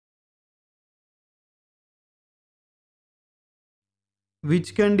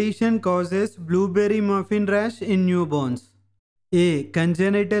Which condition causes blueberry muffin rash in newborns? A.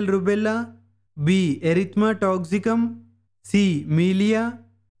 Congenital rubella. B. Erythema toxicum. C. Melia.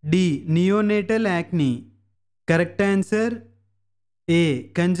 D. Neonatal acne. Correct answer A.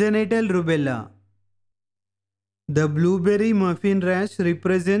 Congenital rubella. The blueberry muffin rash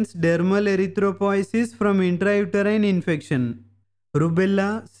represents dermal erythropoiesis from intrauterine infection.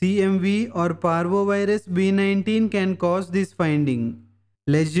 Rubella, CMV or parvovirus B19 can cause this finding.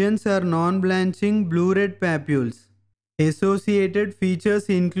 Lesions are non-blanching blue-red papules. Associated features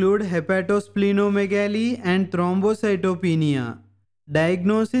include hepatosplenomegaly and thrombocytopenia.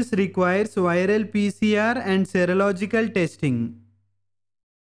 Diagnosis requires viral PCR and serological testing.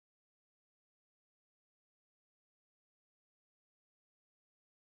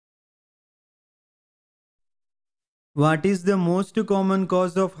 What is the most common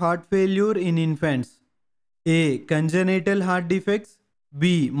cause of heart failure in infants? A. Congenital heart defects.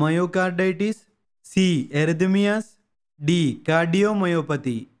 B. Myocarditis. C. Arrhythmias. D.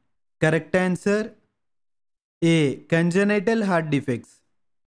 Cardiomyopathy. Correct answer A. Congenital heart defects.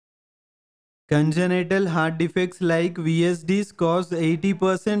 Congenital heart defects like VSDs cause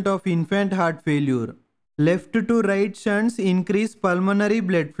 80% of infant heart failure. Left to right shunts increase pulmonary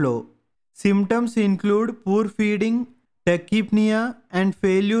blood flow. Symptoms include poor feeding, tachypnea, and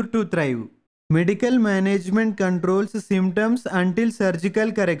failure to thrive. Medical management controls symptoms until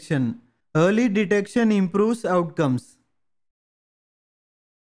surgical correction. Early detection improves outcomes.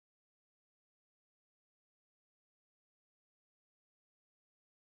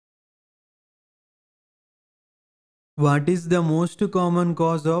 What is the most common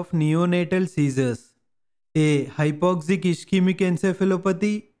cause of neonatal seizures? A. Hypoxic ischemic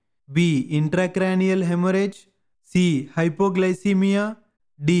encephalopathy. B. Intracranial hemorrhage. C. Hypoglycemia.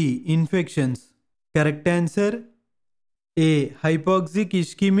 D. Infections. Correct answer A. Hypoxic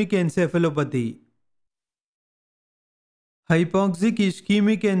ischemic encephalopathy. Hypoxic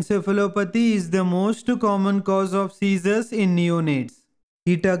ischemic encephalopathy is the most common cause of seizures in neonates.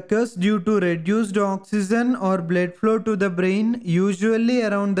 It occurs due to reduced oxygen or blood flow to the brain, usually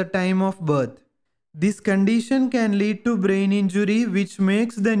around the time of birth. This condition can lead to brain injury, which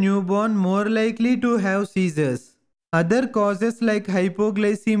makes the newborn more likely to have seizures. Other causes like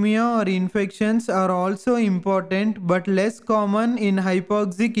hypoglycemia or infections are also important but less common in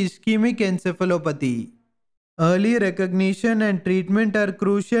hypoxic ischemic encephalopathy. Early recognition and treatment are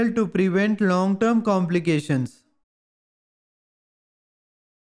crucial to prevent long-term complications.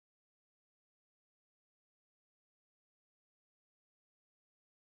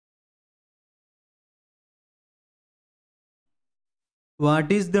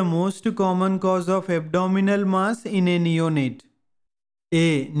 What is the most common cause of abdominal mass in a neonate?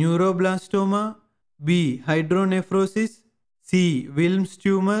 A. Neuroblastoma. B. Hydronephrosis. C. Wilms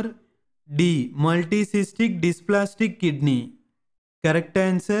tumor. D. Multicystic dysplastic kidney. Correct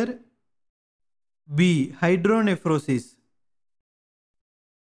answer B. Hydronephrosis.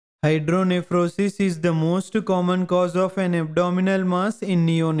 Hydronephrosis is the most common cause of an abdominal mass in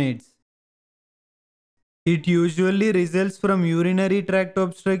neonates. It usually results from urinary tract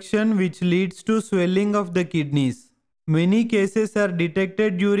obstruction, which leads to swelling of the kidneys. Many cases are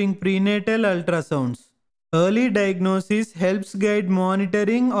detected during prenatal ultrasounds. Early diagnosis helps guide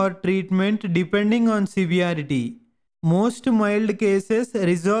monitoring or treatment depending on severity. Most mild cases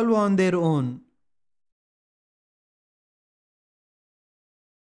resolve on their own.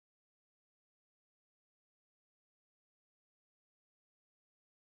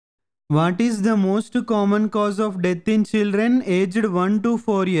 What is the most common cause of death in children aged 1 to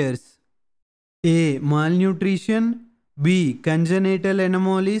 4 years? A. Malnutrition. B. Congenital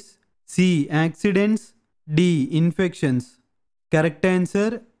anomalies. C. Accidents. D. Infections. Correct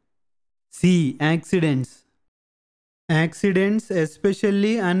answer C. Accidents. Accidents,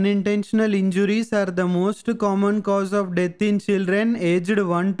 especially unintentional injuries, are the most common cause of death in children aged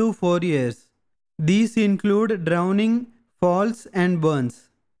 1 to 4 years. These include drowning, falls, and burns.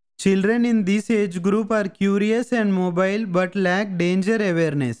 Children in this age group are curious and mobile but lack danger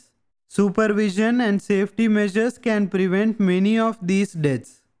awareness. Supervision and safety measures can prevent many of these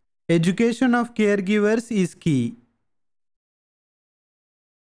deaths. Education of caregivers is key.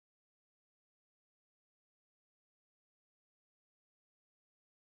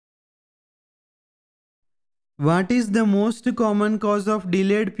 What is the most common cause of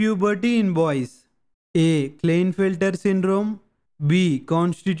delayed puberty in boys? A. Klinefelter syndrome. B.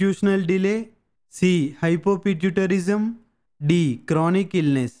 Constitutional delay. C. Hypopituitarism. D. Chronic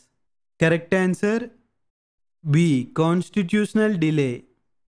illness. Correct answer B. Constitutional delay.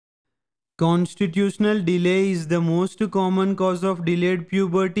 Constitutional delay is the most common cause of delayed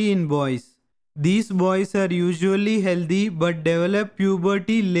puberty in boys. These boys are usually healthy but develop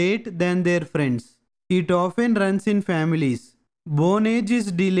puberty late than their friends. It often runs in families. Bone age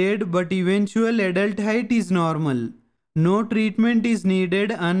is delayed but eventual adult height is normal. No treatment is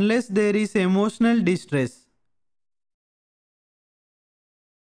needed unless there is emotional distress.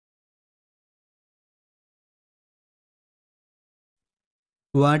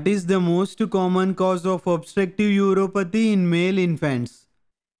 What is the most common cause of obstructive uropathy in male infants?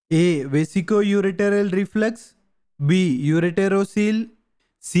 A. Vesicoureteral reflux. B. Ureterocele.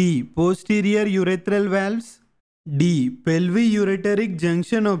 C. Posterior urethral valves. D. Pelviureteric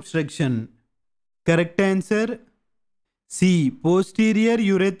junction obstruction. Correct answer C. Posterior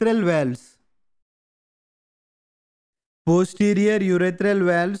urethral valves. Posterior urethral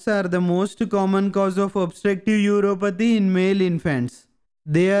valves are the most common cause of obstructive uropathy in male infants.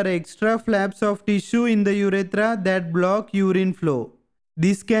 They are extra flaps of tissue in the urethra that block urine flow.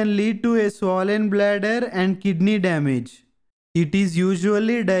 This can lead to a swollen bladder and kidney damage. It is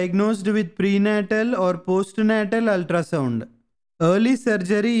usually diagnosed with prenatal or postnatal ultrasound. Early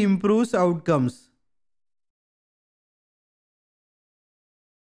surgery improves outcomes.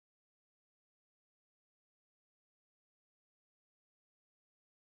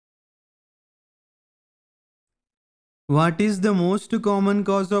 What is the most common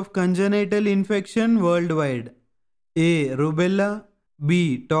cause of congenital infection worldwide? A. Rubella.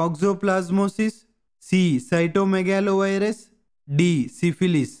 B. Toxoplasmosis. C. Cytomegalovirus. D.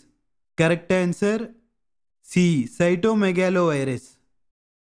 Syphilis. Correct answer C. Cytomegalovirus.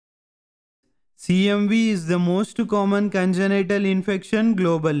 CMV is the most common congenital infection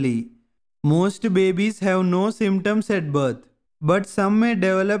globally. Most babies have no symptoms at birth, but some may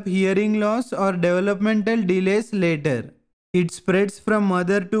develop hearing loss or developmental delays later. It spreads from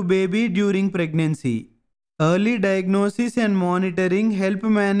mother to baby during pregnancy. Early diagnosis and monitoring help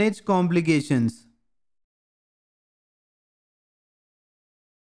manage complications.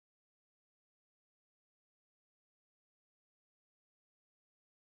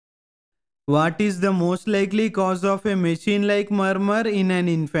 What is the most likely cause of a machine-like murmur in an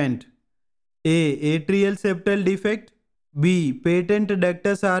infant? A. Atrial septal defect. B. Patent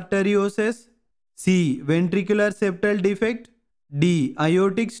ductus arteriosus. C. Ventricular septal defect. D.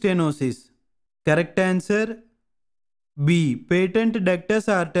 Aortic stenosis. Correct answer B. Patent ductus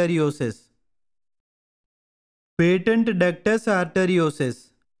arteriosus. Patent ductus arteriosus.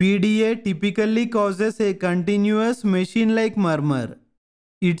 PDA typically causes a continuous machine-like murmur.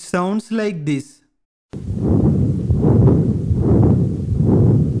 It sounds like this.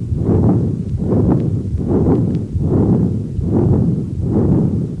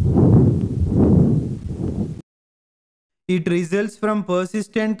 It results from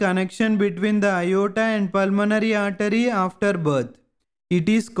persistent connection between the aorta and pulmonary artery after birth. It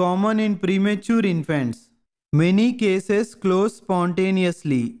is common in premature infants. Many cases close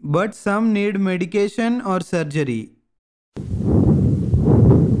spontaneously, but some need medication or surgery.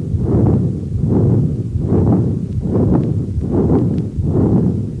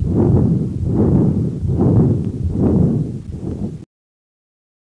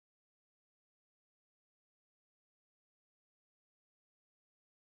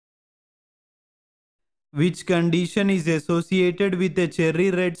 Which condition is associated with a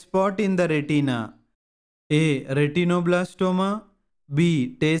cherry red spot in the retina? A. Retinoblastoma.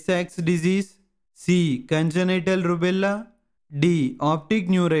 B. Tay-Sachs disease. C. Congenital rubella. D. Optic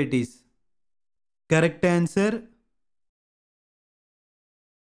neuritis. Correct answer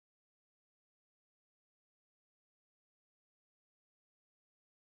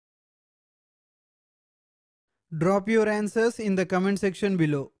Drop your answers in the comment section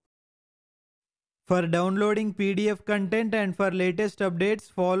below. For downloading PDF content and for latest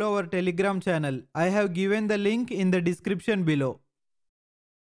updates, follow our Telegram channel. I have given the link in the description below.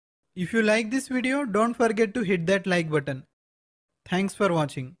 If you like this video, don't forget to hit that like button. Thanks for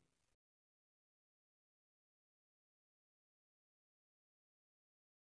watching.